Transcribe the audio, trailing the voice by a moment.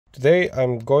Today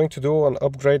I'm going to do an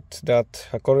upgrade that,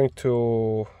 according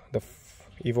to the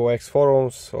Evo X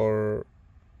forums, or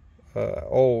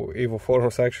all Evo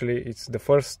forums actually, it's the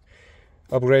first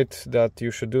upgrade that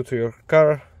you should do to your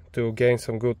car to gain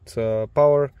some good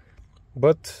power.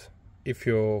 But if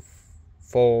you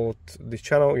followed this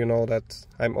channel, you know that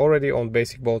I'm already on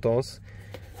basic bolt-ons,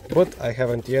 but I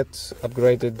haven't yet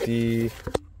upgraded the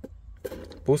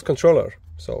boost controller.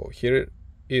 So here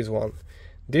is one.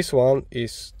 This one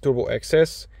is Turbo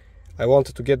XS. I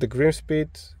wanted to get the Grim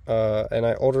Speed and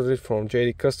I ordered it from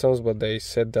JD Customs, but they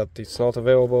said that it's not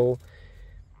available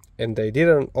and they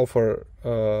didn't offer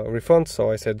refund,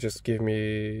 so I said just give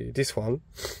me this one.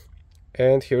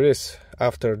 And here it is.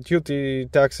 After duty,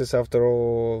 taxes, after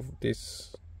all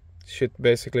this shit,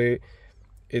 basically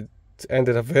it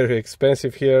ended up very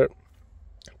expensive here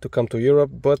to come to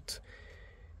Europe, but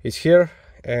it's here.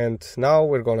 And now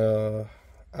we're gonna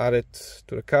add it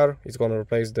to the car. It's gonna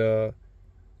replace the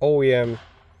OEM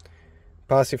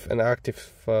passive and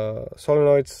active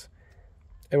solenoids,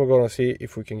 and we're gonna see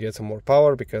if we can get some more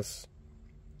power, because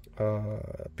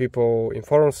people in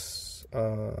forums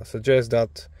suggest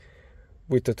that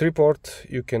with the 3-port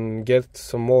you can get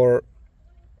some more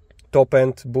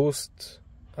top-end boost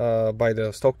by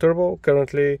the stock turbo.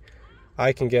 Currently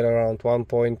I can get around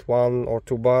 1.1 or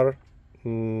 2 bar,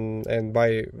 and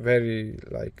by very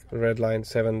like redline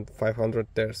 7500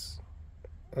 there's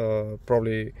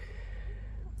probably,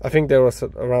 I think there was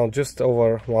around just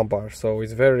over 1 bar, so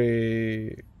it's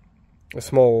very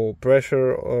small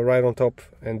pressure right on top,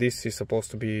 and this is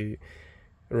supposed to be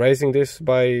raising this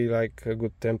by like a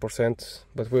good 10%,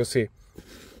 but we'll see.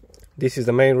 This is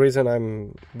the main reason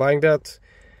I'm buying that,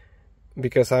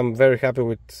 because I'm very happy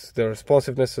with the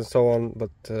responsiveness and so on,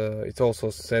 but it's also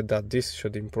said that this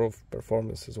should improve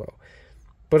performance as well.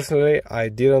 Personally, I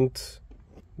didn't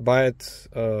buy it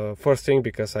first thing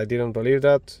because I didn't believe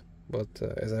that, but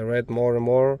as I read more and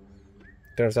more,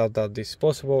 turns out that this is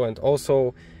possible. And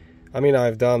also, I mean,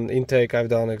 I've done intake, I've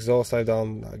done exhaust, I've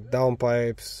done like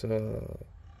downpipes,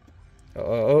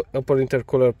 upper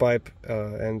intercooler pipe,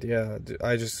 and yeah,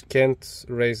 I just can't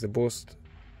raise the boost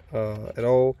at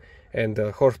all. And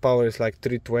the horsepower is like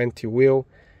 320 wheel,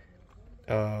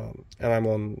 and I'm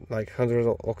on like 100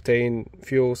 octane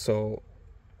fuel, so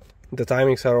the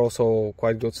timings are also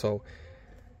quite good. So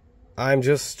I'm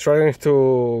just trying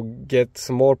to get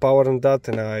some more power than that,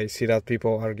 and I see that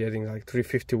people are getting like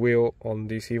 350 wheel on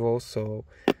these Evos, so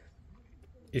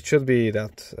it should be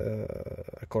that,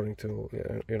 according to,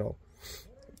 you know,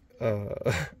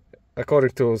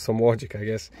 according to some logic, I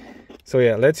guess. So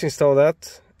yeah, let's install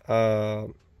that.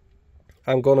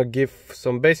 I'm gonna give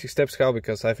some basic steps how,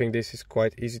 because I think this is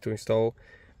quite easy to install,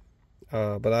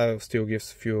 but I'll still give a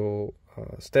few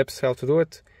steps how to do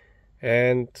it,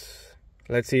 and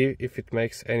let's see if it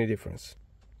makes any difference.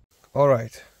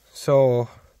 Alright, so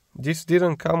this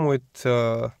didn't come with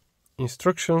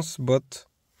instructions, but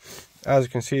as you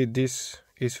can see, this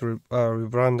is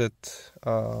rebranded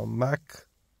Mac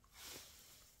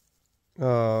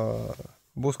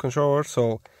boost controller.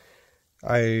 So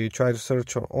I tried to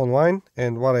search online,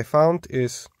 and what I found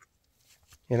is,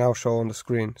 and I'll show on the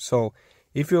screen. So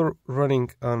if you're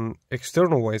running an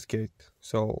external wastegate,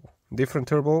 so different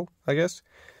turbo, I guess,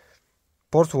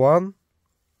 port 1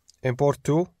 and port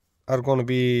 2 are gonna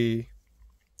be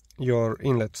your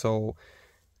inlet. So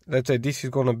let's say this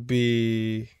is gonna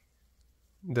be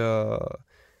the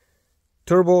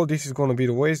turbo, this is gonna be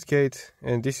the wastegate,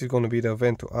 and this is gonna be the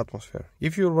vent to atmosphere.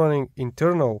 If you're running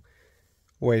internal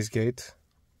wastegate,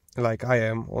 like I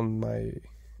am on my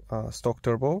stock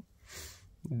turbo,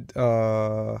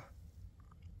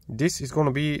 this is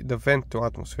gonna be the vent to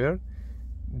atmosphere,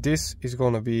 this is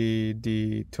gonna be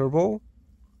the turbo,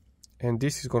 and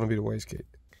this is gonna be the wastegate.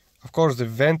 Of course, the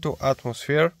vent to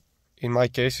atmosphere in my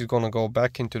case is gonna go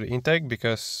back into the intake,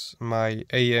 because my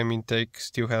AEM intake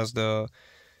still has the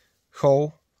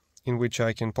hole in which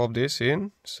I can pop this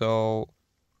in. So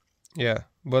yeah,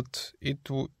 but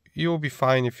you'll be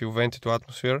fine if you vent it to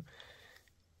atmosphere.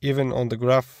 Even on the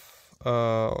graph,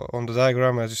 on the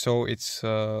diagram, as you saw, it's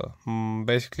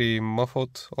basically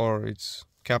muffled, or it's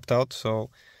capped out, so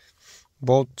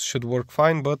both should work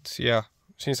fine. But yeah,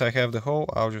 since I have the hole,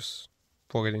 I'll just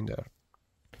plug it in there.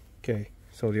 Okay,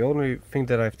 so the only thing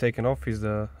that I've taken off is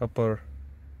the upper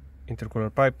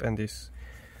intercooler pipe and this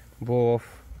blow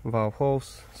off valve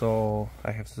hose, so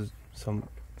I have some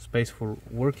space for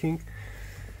working.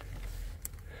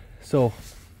 So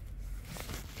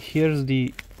here's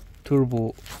the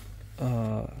turbo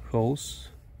hose,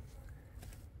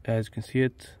 as you can see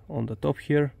it on the top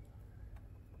here.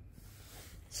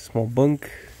 It's a small bunk,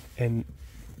 and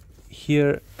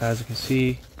here, as you can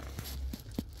see,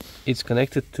 it's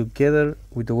connected together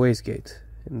with the wastegate,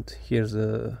 and here's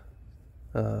the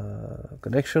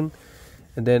connection.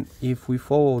 And then if we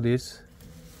follow this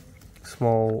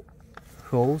small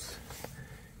hose,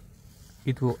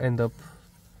 it will end up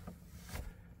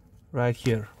right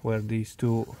here where these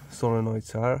two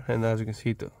solenoids are, and as you can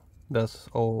see, that's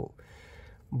all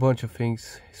bunch of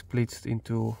things splits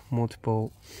into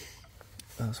multiple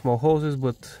small hoses,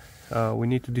 but we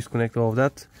need to disconnect all of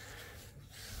that.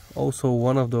 Also,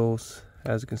 one of those,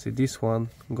 as you can see, this one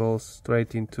goes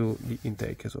straight into the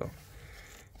intake as well.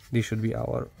 This should be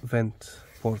our vent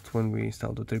port when we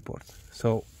install the 3-port.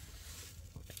 So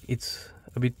it's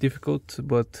a bit difficult,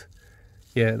 but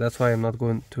yeah, that's why I'm not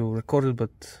going to record it,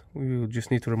 but we will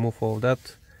just need to remove all of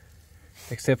that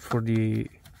except for the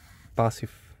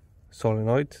passive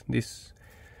solenoid. This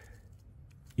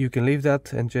you can leave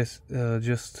that and just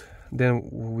then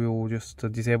we will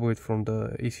just disable it from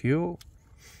the ECU,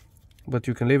 but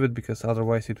you can leave it because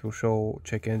otherwise it will show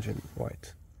check engine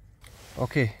white.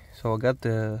 Okay, so I got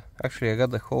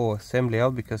the whole assembly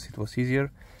out because it was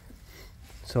easier.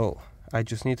 So I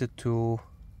just needed to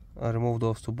remove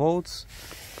those two bolts,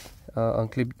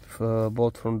 unclip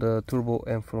both from the turbo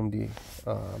and from the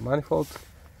manifold,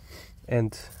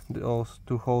 and those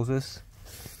two hoses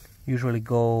usually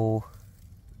go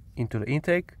into the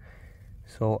intake,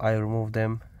 so I removed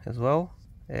them as well.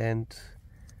 And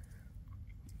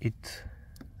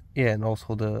and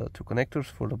also the two connectors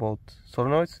for the both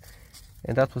solenoids,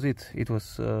 and that was it. It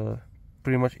was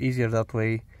pretty much easier that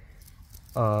way,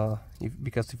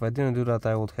 because if I didn't do that,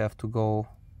 I would have to go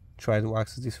try to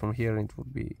access this from here and it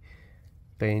would be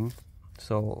pain.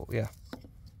 So yeah,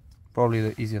 probably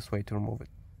the easiest way to remove it.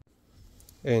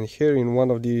 And here in one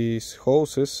of these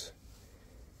hoses,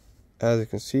 as you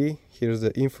can see, here's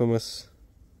the infamous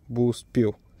boost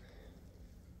peel.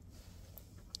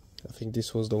 I think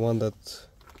this was the one that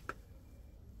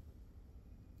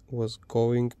was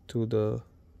going to the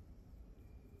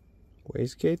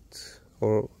wastegate,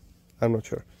 or I'm not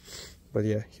sure, but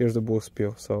yeah, here's the boost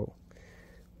peel. So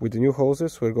with the new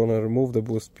hoses, we're gonna remove the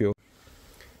boost peel.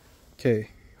 Okay,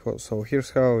 so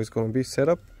here's how it's gonna be set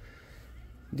up.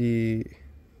 The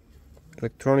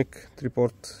electronic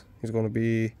 3-port is gonna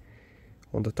be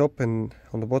on the top, and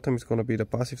on the bottom is gonna be the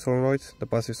passive solenoid. The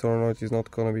passive solenoid is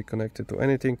not gonna be connected to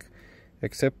anything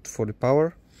except for the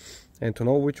power. And to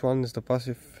know which one is the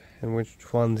passive and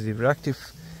which one is the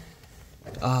reactive,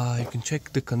 you can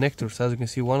check the connectors. As you can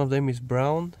see, one of them is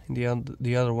brown and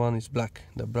the other one is black.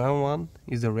 The brown one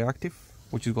is the reactive,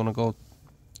 which is gonna go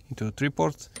into the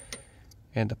 3-port,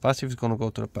 and the passive is gonna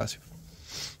go to the passive.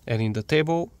 And in the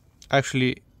table,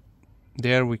 actually,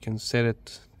 there we can set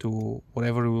it to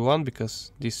whatever we want,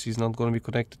 because this is not going to be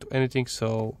connected to anything,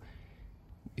 so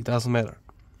it doesn't matter.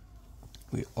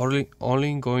 We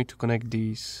only going to connect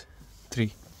these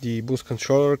three. The boost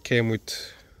controller came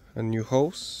with a new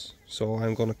hose, so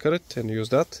I'm gonna cut it and use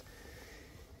that.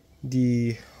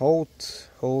 The old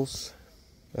hose,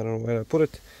 I don't know where I put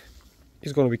it,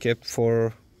 is gonna be kept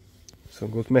for some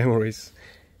good memories,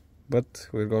 but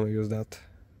we're gonna use that.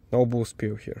 No boost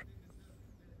peel here.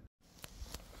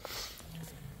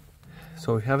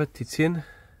 So we have it, it's in.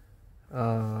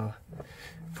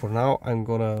 For now, I'm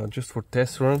gonna, just for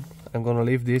test run, I'm gonna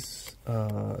leave this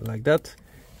like that,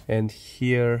 and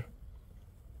here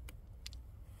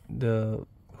the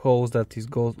hose that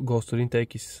goes to the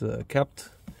intake is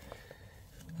capped.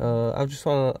 I just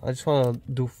wanna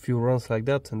do a few runs like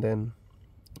that, and then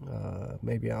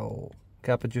maybe I'll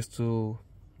cap it just to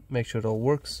make sure it all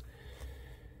works.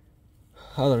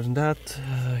 Other than that,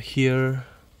 here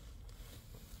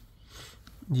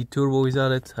the turbo is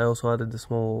added. I also added the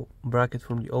small bracket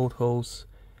from the old hose.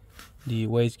 The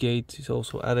wastegate is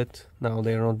also added. Now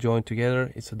they are not joined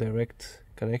together, it's a direct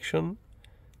connection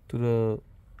to the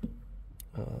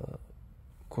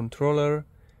controller.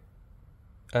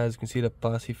 As you can see, the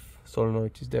passive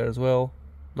solenoid is there as well,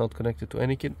 not connected to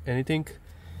anything.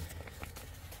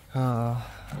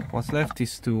 What's left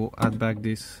is to add back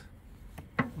this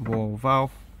ball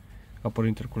valve, upper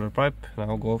intercooler pipe, and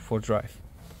I'll go for drive.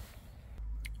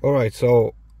 Alright,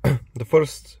 so the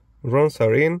first runs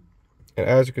are in, and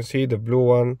as you can see, the blue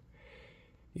one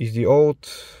is the old,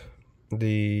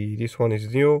 this one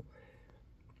is new.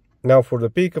 Now for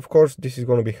the peak, of course, this is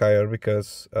going to be higher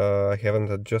because I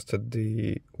haven't adjusted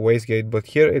the wastegate, but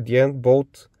here at the end,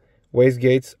 both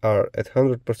wastegates are at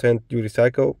 100% duty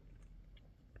cycle,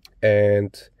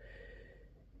 and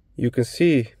you can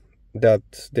see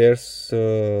that there's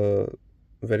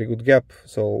very good gap.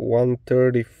 So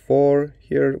 134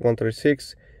 here,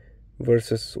 136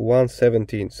 versus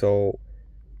 117, so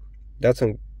that's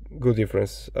a good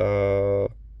difference.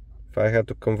 if I had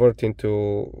to convert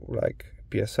into like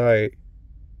PSI,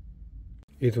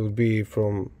 it would be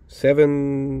from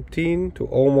 17 to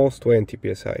almost 20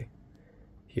 PSI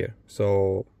here.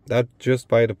 So that just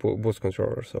by the boost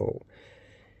controller. So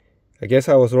I guess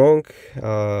I was wrong.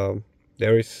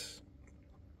 There is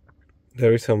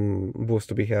some boost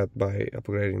to be had by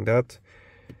upgrading that.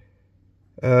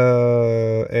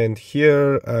 And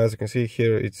here, as you can see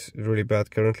here, it's really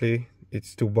bad currently.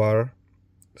 It's 2 bar,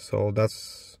 so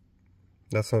that's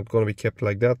not gonna be kept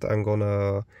like that. I'm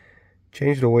gonna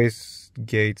change the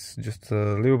wastegates just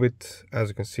a little bit. As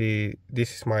you can see,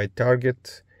 this is my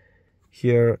target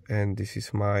here, and this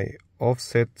is my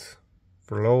offset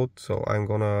for load, so I'm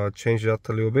gonna change that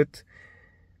a little bit.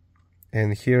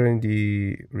 And here in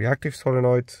the reactive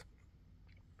solenoid,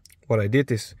 what I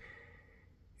did is,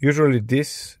 usually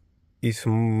this is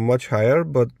much higher,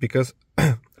 but because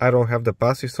I don't have the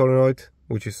passive solenoid,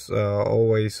 which is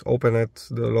always open at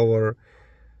the lower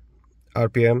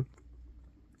RPM,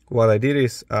 what I did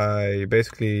is I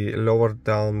basically lowered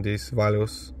down these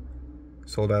values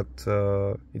so that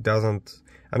it doesn't,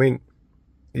 I mean,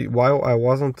 while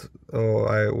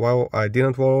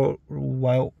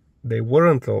they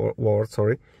weren't lowered,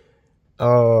 sorry,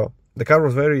 the car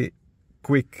was very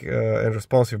quick and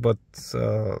responsive, but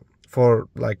for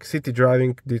like city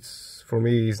driving, this for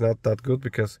me is not that good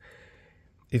because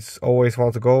it's always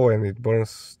want to go and it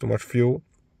burns too much fuel.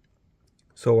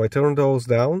 So I turned those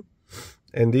down,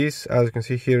 and this, as you can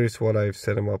see here, is what I've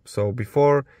set them up. So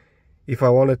before, if I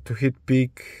wanted to hit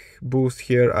peak boost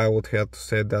here, I would have to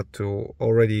set that to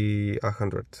already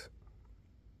 100,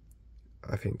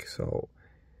 I think. So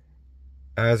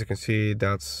as you can see,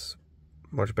 that's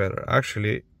much better.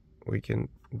 Actually, we can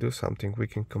do something, we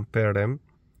can compare them.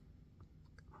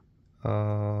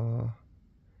 1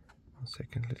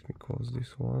 second, let me close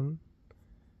this one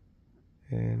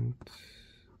and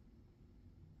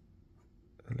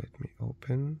let me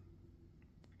open.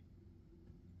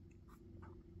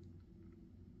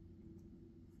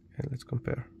 And let's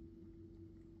compare.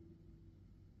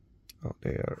 Oh,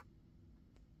 they were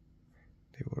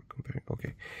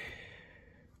comparing.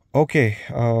 Okay,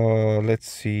 let's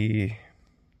see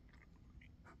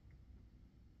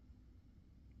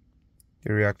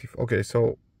the reactive. Okay,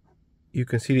 so you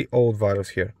can see the old values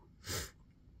here.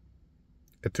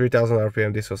 At 3000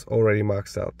 RPM, this was already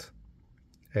maxed out,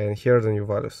 and here are the new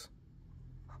values.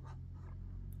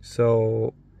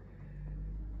 So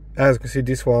as you can see,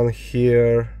 this one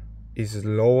here is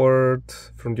lowered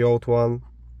from the old one,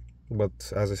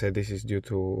 but as I said, this is due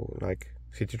to like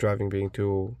city driving being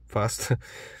too fast.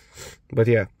 But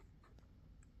yeah,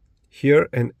 here,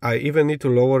 and I even need to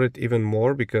lower it even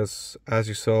more because as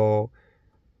you saw,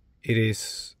 it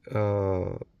is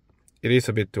a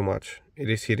bit too much. It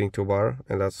is hitting 2 bar,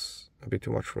 and that's a bit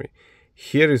too much for me.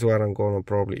 Here is where I'm gonna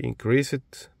probably increase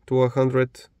it to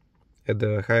 100 at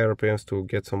the higher RPMs to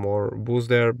get some more boost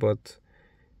there, but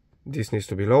this needs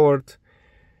to be lowered.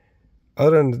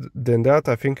 Other than that,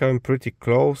 I think I'm pretty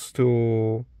close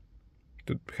to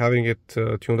having it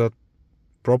tuned up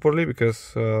properly,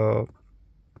 because the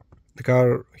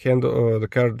car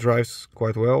drives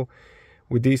quite well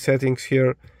with these settings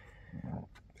here,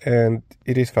 and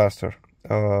it is faster.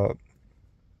 I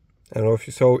don't know if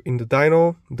you saw in the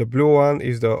dyno, the blue one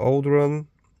is the old one,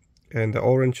 and the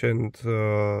orange and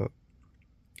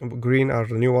green are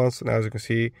the new ones. And as you can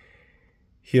see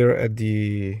here at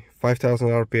the 5000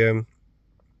 RPM,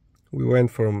 we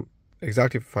went from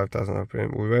exactly 5000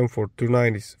 RPM, we went for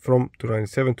 290s, from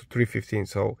 297 to 315.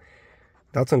 So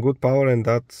that's some good power, and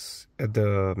that's at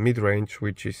the mid range,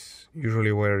 which is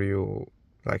usually where you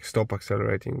like stop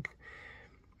accelerating.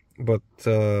 But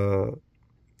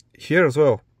here as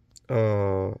well,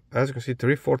 as you can see,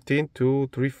 314 to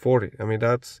 340. I mean,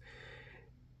 that's,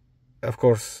 of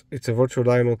course, it's a virtual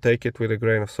dyno, take it with a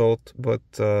grain of salt, but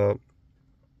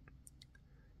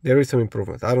there is some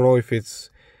improvement. I don't know if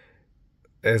it's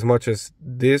as much as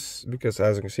this, because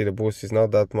as you can see, the boost is not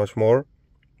that much more,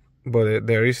 but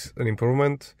there is an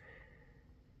improvement.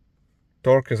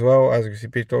 Torque as well, as you can see,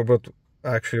 peak torque, but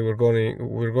actually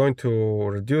we're going to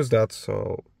reduce that,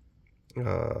 so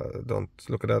don't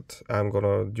look at that. I'm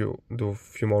gonna do a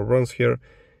few more runs here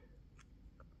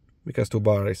because 2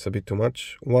 bar is a bit too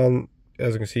much. One,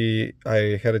 as you can see,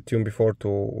 I had it tuned before to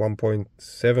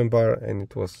 1.7 bar, and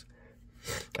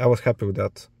I was happy with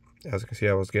that. As you can see,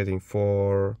 I was getting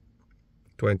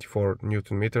 424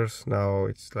 Newton meters. Now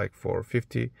it's like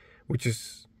 450, which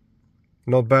is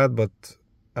not bad, but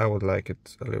I would like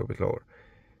it a little bit lower.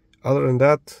 Other than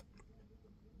that,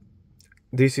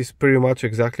 this is pretty much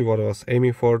exactly what I was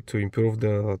aiming for, to improve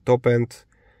the top end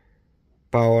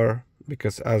power,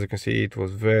 because as you can see it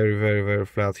was very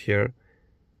flat here.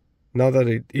 Not that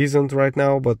it isn't right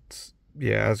now, but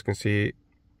yeah, as you can see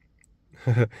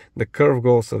the curve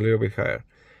goes a little bit higher.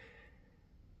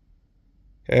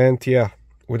 And yeah,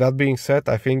 with that being said,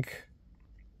 I think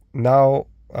now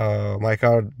my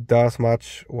car does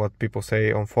match what people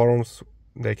say on forums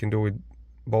they can do with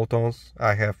both tones.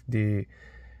 I have the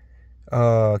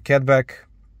catback,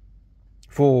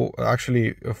 full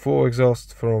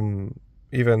exhaust from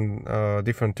even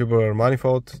different tubular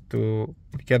manifold to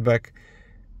the catback,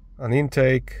 an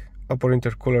intake, upper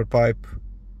intercooler pipe,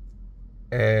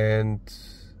 and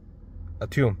a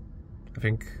tune. I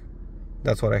think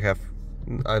that's what I have.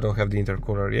 I don't have the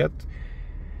intercooler yet.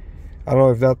 I don't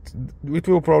know if that, it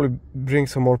will probably bring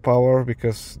some more power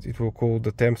because it will cool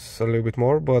the temps a little bit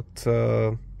more, but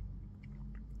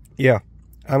yeah,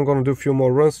 I'm gonna do a few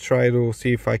more runs, try to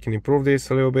see if I can improve this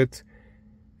a little bit,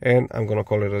 and I'm gonna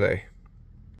call it a day.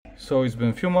 So it's been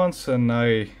a few months and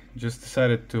I just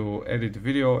decided to edit the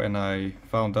video, and I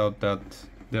found out that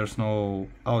there's no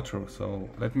outro, so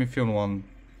let me film one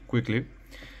quickly.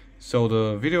 So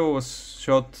the video was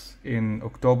shot in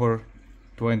October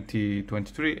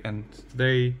 2023 and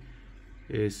today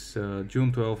is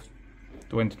June 12th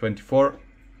 2024.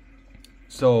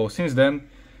 So since then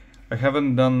I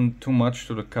haven't done too much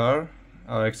to the car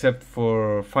except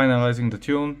for finalizing the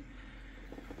tune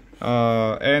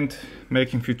and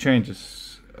making few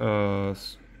changes.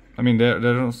 I mean, there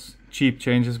are cheap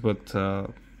changes, but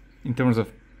in terms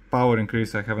of power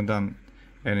increase I haven't done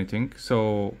anything.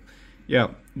 So yeah,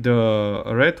 the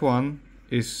red one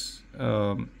is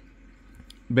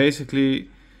basically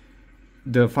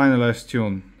the finalized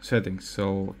tune settings.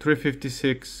 So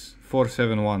 356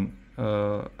 471,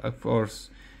 of course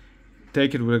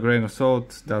take it with a grain of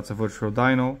salt, that's a virtual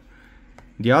dyno.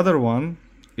 The other one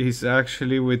is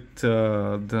actually with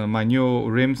my new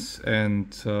rims and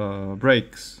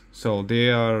brakes, so they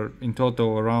are in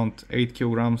total around 8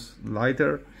 kilograms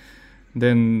lighter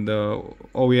than the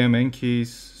OEM Enkis.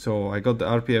 So I got the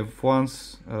RPF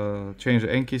ones, changed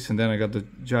the Enkis, and then I got the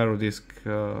gyro disc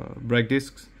brake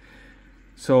discs.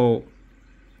 So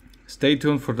stay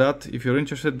tuned for that if you're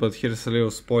interested, but here's a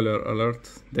little spoiler alert.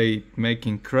 They make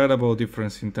incredible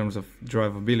difference in terms of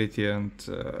drivability and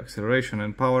acceleration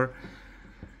and power.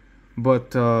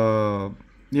 But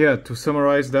yeah, to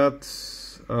summarize that,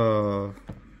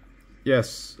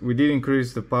 yes, we did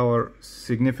increase the power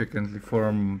significantly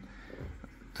from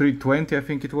 320, I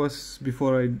think it was,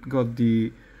 before I got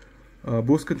the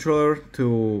boost controller,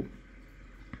 to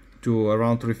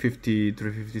around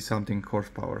 350 something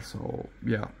horsepower. So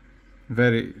yeah,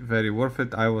 very worth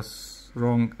it. I was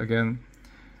wrong again.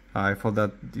 I thought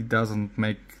that it doesn't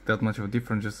make that much of a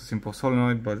difference, just a simple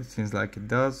solenoid, but it seems like it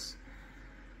does.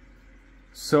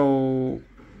 So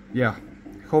yeah,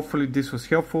 hopefully this was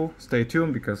helpful. Stay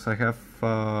tuned because I have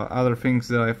other things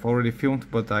that I've already filmed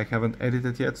but I haven't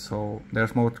edited yet, so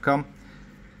there's more to come.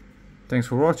 Thanks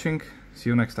for watching, see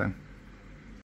you next time.